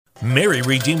Mary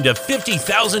redeemed a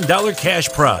 $50,000 cash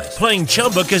prize playing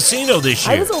Chumba Casino this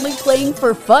year. I was only playing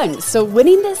for fun, so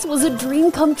winning this was a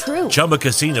dream come true. Chumba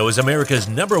Casino is America's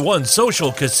 #1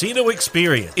 social casino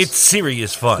experience. It's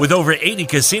serious fun. With over 80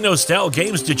 casino-style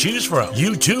games to choose from,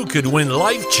 you too could win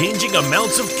life-changing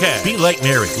amounts of cash. Be like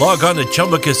Mary. Log on to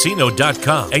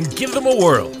ChumbaCasino.com and give them a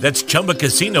whirl. That's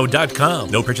ChumbaCasino.com.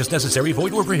 No purchase necessary.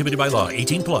 Void or prohibited by law.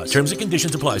 18+. Terms and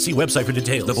conditions apply. See website for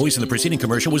details. The voice in the preceding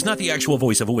commercial was not the actual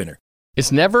voice of a winner. It's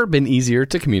never been easier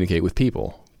to communicate with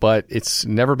people, but it's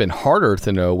never been harder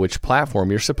to know which platform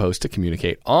you're supposed to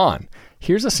communicate on.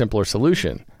 Here's a simpler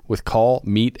solution. With call,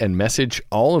 meet, and message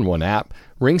all in one app,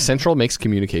 RingCentral makes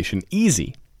communication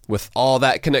easy. With all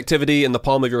that connectivity in the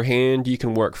palm of your hand, you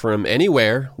can work from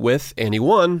anywhere with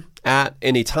anyone at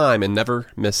any time and never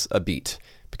miss a beat.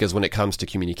 Because when it comes to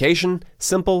communication,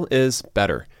 simple is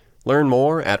better. Learn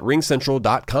more at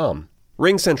ringcentral.com.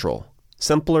 RingCentral.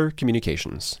 Simpler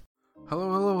communications.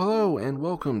 Hello, and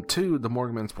welcome to the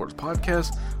Morgan Sports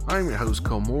Podcast. I'm your host,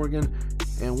 Cole Morgan,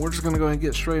 and we're just going to go ahead and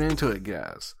get straight into it,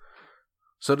 guys.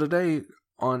 So today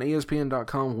on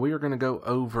ESPN.com, we are going to go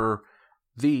over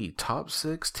the top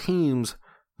 6 teams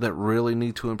that really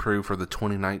need to improve for the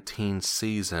 2019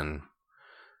 season.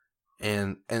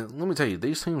 And let me tell you,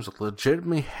 these teams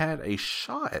legitimately had a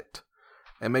shot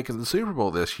at making the Super Bowl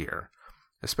this year.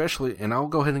 Especially, and I'll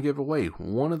go ahead and give away,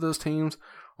 one of those teams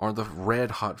are the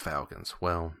Red Hot Falcons.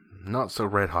 Well, not so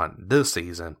red hot this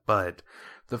season, but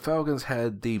the Falcons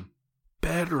had the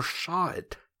better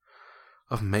shot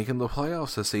of making the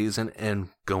playoffs this season and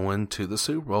going to the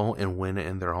Super Bowl and win it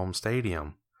in their home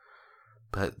stadium.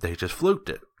 But they just fluked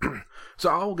it.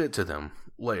 So I'll get to them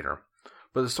later.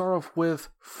 But to start off with,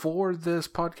 for this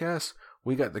podcast,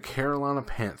 we got the Carolina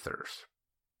Panthers.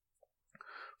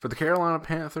 For the Carolina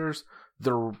Panthers,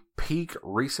 their peak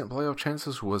recent playoff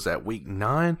chances was at week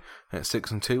 9 at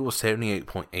 6-2 with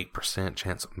 78.8%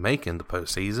 chance of making the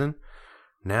postseason.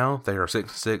 Now they are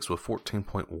 6-6 with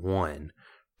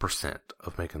 14.1%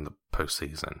 of making the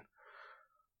postseason.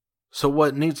 So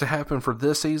what needs to happen for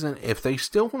this season, if they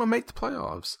still want to make the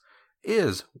playoffs,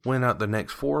 is win out the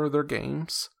next 4 of their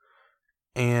games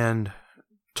and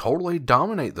totally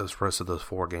dominate those rest of those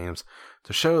 4 games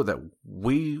to show that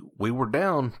we were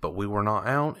down, but we were not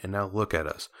out, and now look at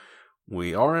us.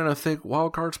 We are in a thick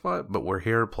wild card spot, but we're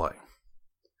here to play.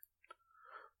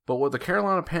 But what the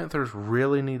Carolina Panthers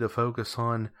really need to focus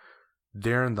on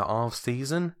during the off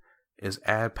season is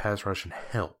add pass rushing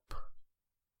help.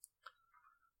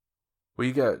 Well,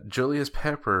 you got Julius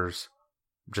Peppers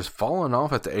just falling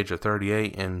off at the age of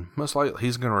 38, and most likely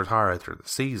he's going to retire after the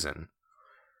season.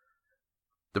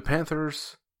 The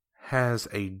Panthers has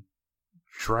a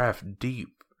draft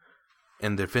deep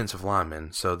in defensive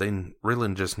linemen, so they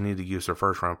really just need to use their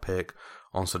first round pick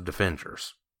on some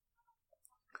defenders.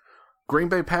 Green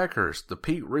Bay Packers, the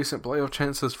peak recent playoff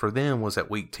chances for them was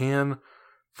at week 10,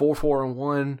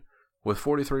 4-4-1 with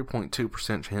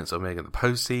 43.2% chance of making the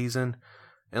postseason.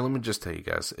 And let me just tell you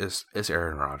guys, it's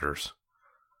Aaron Rodgers.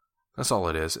 That's all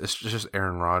it is. It's just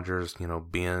Aaron Rodgers,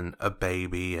 being a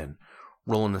baby and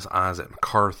rolling his eyes at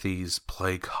McCarthy's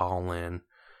play calling,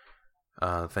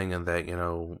 thinking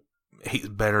that, he's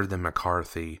better than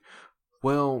McCarthy.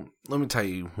 Well, let me tell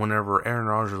you, whenever Aaron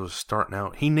Rodgers was starting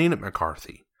out, he needed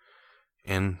McCarthy.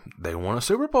 And they won a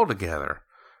Super Bowl together.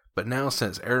 But now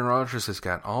since Aaron Rodgers has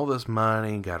got all this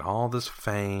money, got all this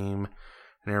fame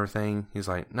and everything, he's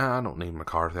like, nah, I don't need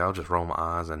McCarthy. I'll just roll my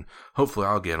eyes and hopefully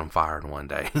I'll get him fired one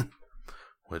day.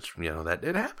 Which, that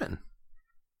did happen.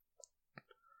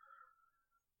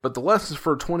 But the lessons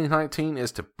for 2019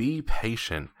 is to be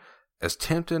patient. As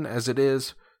tempting as it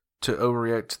is to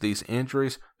overreact to these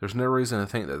injuries, there's no reason to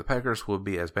think that the Packers will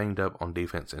be as banged up on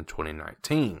defense in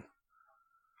 2019.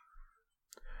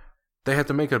 They had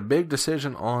to make a big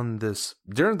decision on this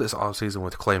during this offseason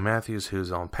with Clay Matthews,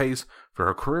 who's on pace for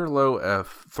a career low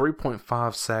of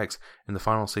 3.5 sacks in the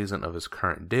final season of his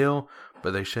current deal,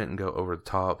 but they shouldn't go over the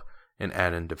top and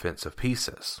add in defensive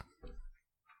pieces.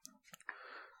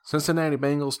 Cincinnati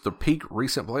Bengals, the peak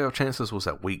recent playoff chances was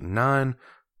at week 9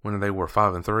 when they were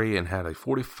 5-3 and had a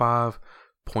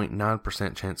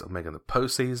 45.9% chance of making the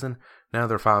postseason. Now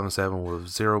they're 5-7 with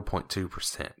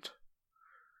 0.2%.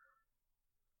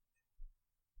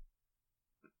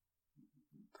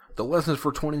 The lessons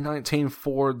for 2019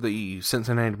 for the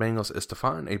Cincinnati Bengals is to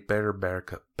find a better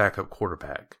backup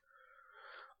quarterback.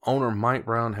 Owner Mike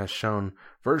Brown has shown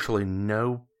virtually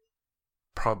no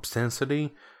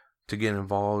propensity to get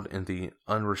involved in the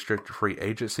unrestricted free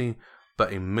agency,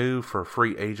 but a move for a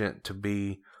free agent to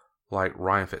be like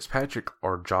Ryan Fitzpatrick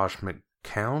or Josh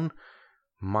McCown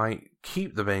might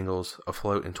keep the Bengals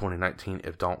afloat in 2019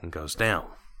 if Dalton goes down.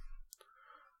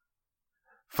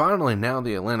 finally, now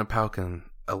the Atlanta Falcons,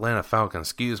 at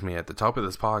the top of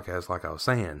this podcast, like I was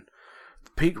saying,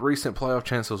 the peak recent playoff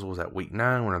chances was at week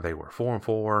 9, where they were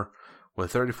 4-4,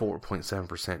 with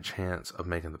 34.7% chance of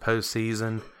making the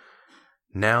postseason.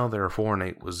 Now they're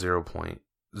 4-8 with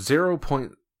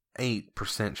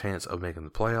 0.8% chance of making the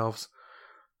playoffs.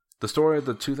 The story of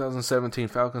the 2017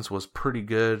 Falcons was pretty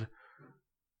good.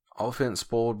 Offense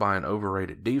spoiled by an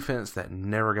overrated defense that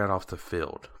never got off the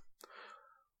field.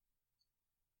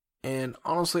 And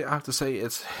honestly, I have to say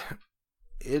it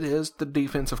is the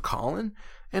defensive calling,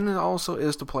 and it also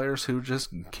is the players who just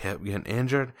kept getting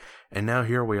injured. And now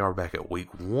here we are back at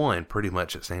week 1, pretty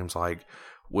much it seems like,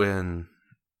 when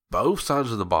both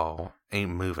sides of the ball ain't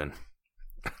moving.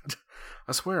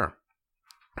 I swear.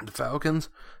 The Falcons,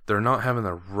 they're not having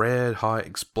the red hot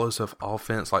explosive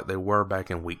offense like they were back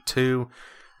in week 2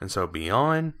 and so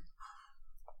beyond.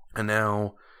 And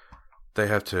now they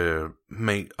have to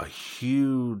make a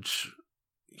huge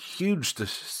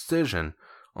decision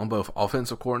on both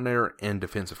offensive coordinator and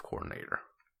defensive coordinator.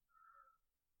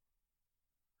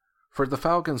 For the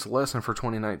Falcons, lesson for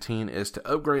 2019 is to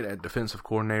upgrade at defensive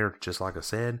coordinator. Just like I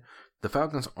said, the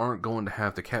Falcons aren't going to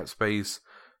have the cap space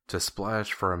to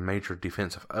splash for a major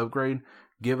defensive upgrade,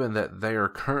 given that they are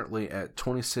currently at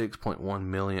 $26.1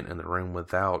 million in the room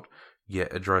without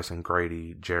yet addressing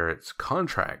Grady Jarrett's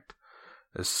contract.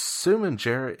 Assuming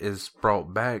Jarrett is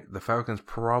brought back, the Falcons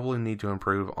probably need to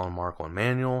improve on Marco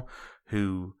Emmanuel,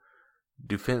 who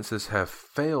defenses have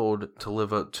failed to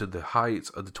live up to the heights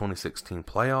of the 2016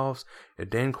 playoffs. If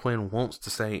Dan Quinn wants to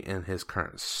stay in his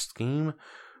current scheme,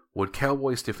 would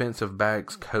Cowboys defensive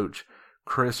backs coach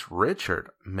Chris Richard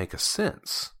make a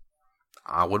sense?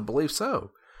 I would believe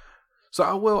so. So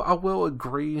I will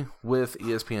agree with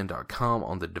ESPN.com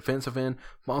on the defensive end,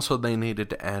 but also they needed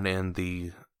to add in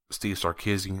the Steve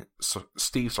Sarkisian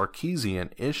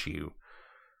issue.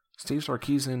 Steve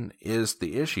Sarkisian is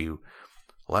the issue.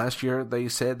 Last year they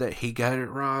said that he got it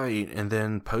right, and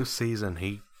then postseason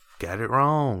he got it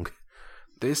wrong.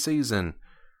 This season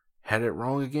had it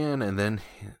wrong again, and then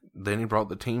he brought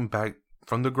the team back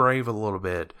from the grave a little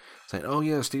bit, saying, "Oh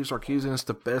yeah, Steve Sarkisian is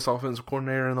the best offensive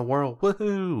coordinator in the world,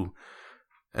 woohoo!"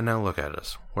 And now look at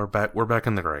us, we're back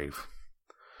in the grave.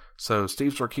 So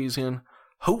Steve Sarkisian,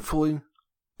 hopefully,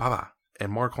 bye bye,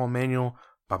 and Marco Emmanuel,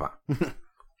 bye bye.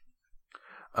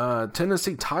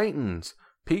 Tennessee Titans.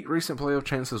 Peak recent playoff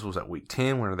chances was at week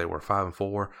 10, where they were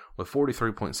 5-4 with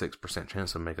 43.6%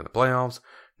 chance of making the playoffs.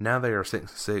 Now they are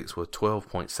 6-6 with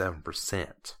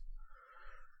 12.7%.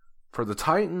 For the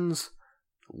Titans,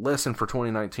 lesson for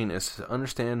 2019 is to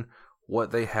understand what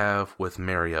they have with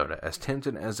Mariota. As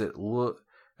tempted as it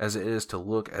is to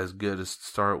look as good as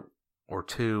start or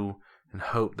two and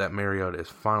hope that Mariota is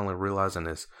finally realizing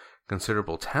his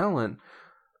considerable talent,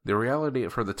 the reality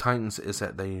for the Titans is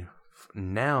that they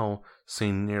now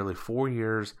seen nearly 4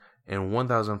 years and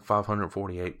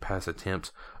 1,548 pass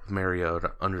attempts of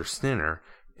Mariota under center,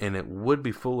 and it would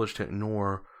be foolish to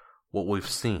ignore what we've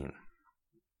seen.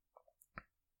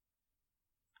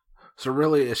 So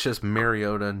really, it's just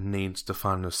Mariota needs to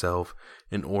find himself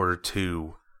in order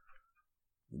to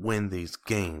win these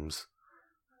games.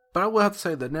 But I will have to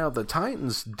say that now the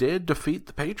Titans did defeat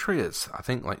the Patriots, I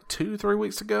think like 2-3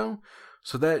 weeks ago.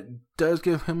 So that does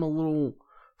give him a little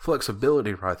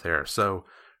flexibility right there. So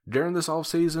during this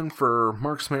offseason for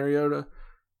Marcus Mariota,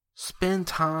 spend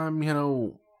time,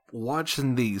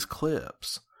 watching these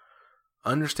clips,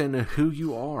 understanding who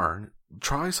you are,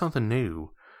 try something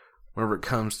new whenever it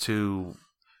comes to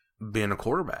being a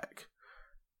quarterback,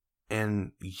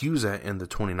 and use that in the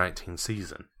 2019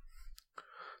 season.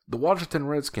 The Washington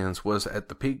Redskins was at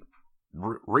the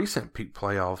recent peak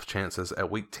playoff chances at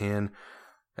week 10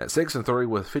 at 6-3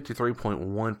 with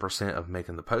 53.1% of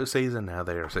making the postseason. Now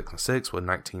they are 6-6 with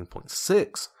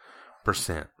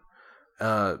 19.6%.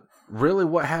 Really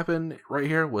what happened right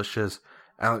here was just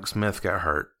Alex Smith got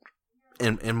hurt.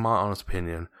 In my honest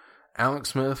opinion, Alex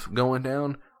Smith going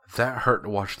down, that hurt the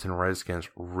Washington Redskins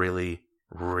really,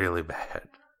 really bad.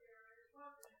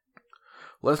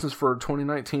 Lessons for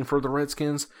 2019 for the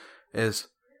Redskins is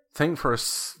think for a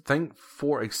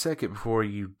second before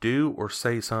you do or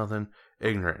say something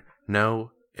ignorant.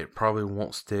 No, it probably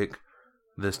won't stick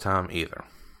this time either.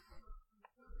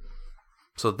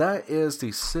 So that is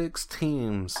the 6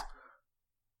 teams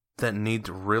that need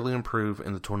to really improve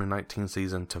in the 2019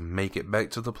 season to make it back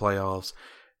to the playoffs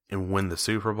and win the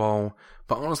Super Bowl.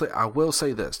 But honestly, I will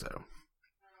say this though.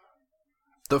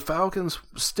 The Falcons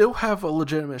still have a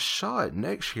legitimate shot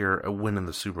next year at winning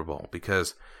the Super Bowl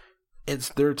because it's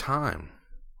their time.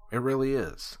 It really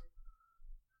is.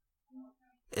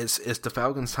 It's the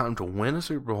Falcons' time to win a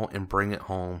Super Bowl and bring it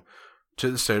home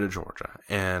to the state of Georgia.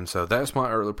 And so that's my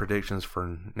early predictions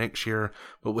for next year,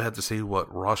 but we'll have to see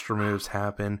what roster moves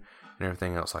happen and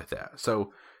everything else like that.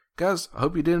 So, guys, I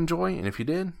hope you did enjoy, and if you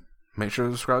did, make sure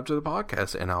to subscribe to the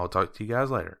podcast, and I'll talk to you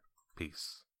guys later.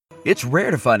 Peace. It's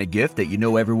rare to find a gift that you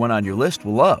know everyone on your list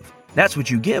will love. That's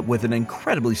what you get with an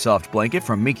incredibly soft blanket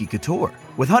from Miki Couture.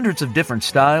 With hundreds of different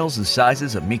styles and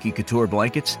sizes of Miki Couture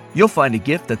blankets, you'll find a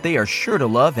gift that they are sure to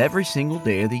love every single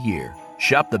day of the year.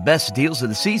 Shop the best deals of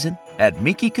the season at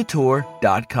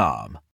MikiCouture.com.